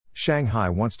Shanghai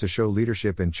wants to show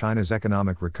leadership in China's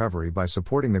economic recovery by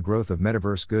supporting the growth of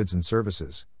metaverse goods and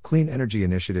services, clean energy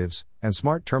initiatives, and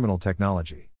smart terminal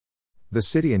technology. The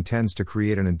city intends to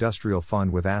create an industrial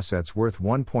fund with assets worth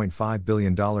 $1.5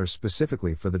 billion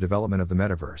specifically for the development of the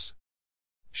metaverse.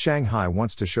 Shanghai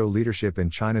wants to show leadership in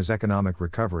China's economic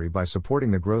recovery by supporting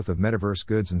the growth of metaverse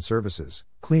goods and services,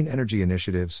 clean energy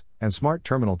initiatives, and smart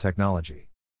terminal technology.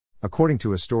 According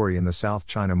to a story in the South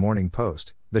China Morning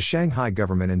Post, the Shanghai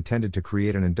government intended to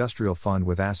create an industrial fund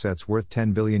with assets worth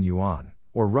 10 billion yuan,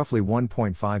 or roughly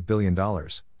 $1.5 billion,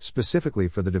 specifically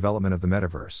for the development of the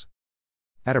metaverse.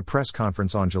 At a press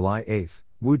conference on July 8,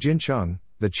 Wu Jincheng,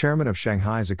 the chairman of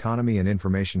Shanghai's Economy and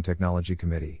Information Technology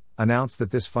Committee, announced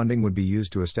that this funding would be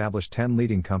used to establish 10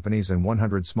 leading companies and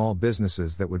 100 small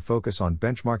businesses that would focus on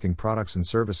benchmarking products and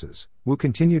services. Wu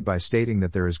continued by stating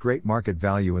that there is great market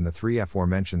value in the three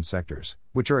aforementioned sectors,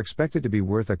 which are expected to be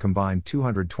worth a combined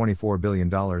 $224 billion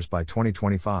by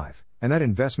 2025, and that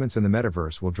investments in the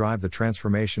metaverse will drive the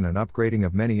transformation and upgrading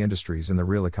of many industries in the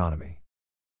real economy.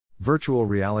 Virtual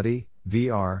reality,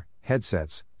 VR,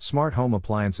 headsets, smart home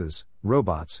appliances,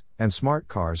 robots, and smart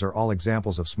cars are all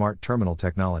examples of smart terminal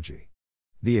technology.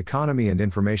 The Economy and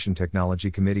Information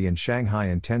Technology Committee in Shanghai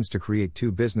intends to create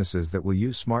 2 businesses that will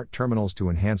use smart terminals to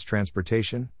enhance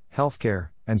transportation, healthcare,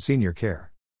 and senior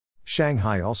care.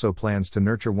 Shanghai also plans to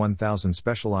nurture 1,000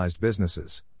 specialized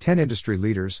businesses, 10 industry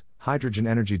leaders, hydrogen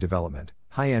energy development,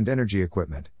 high-end energy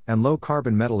equipment, and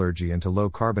low-carbon metallurgy into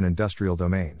low-carbon industrial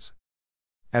domains.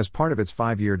 As part of its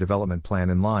 5-year development plan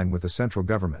in line with the central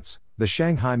government's, the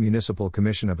Shanghai Municipal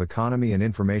Commission of Economy and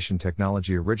Information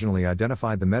Technology originally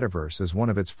identified the metaverse as one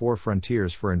of its 4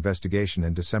 frontiers for investigation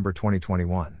in December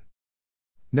 2021.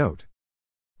 Note: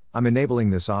 I'm enabling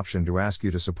this option to ask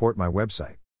you to support my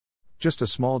website. Just a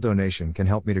small donation can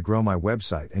help me to grow my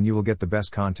website and you will get the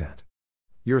best content.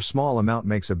 Your small amount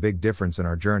makes a big difference in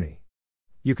our journey.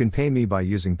 You can pay me by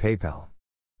using PayPal.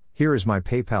 Here is my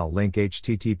PayPal link: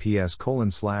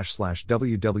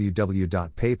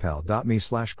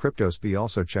 https://www.paypal.me/cryptosp.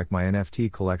 Also check my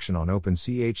NFT collection on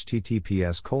OpenSea: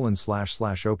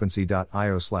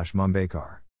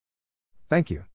 https://opensea.io/mumbekar. Thank you.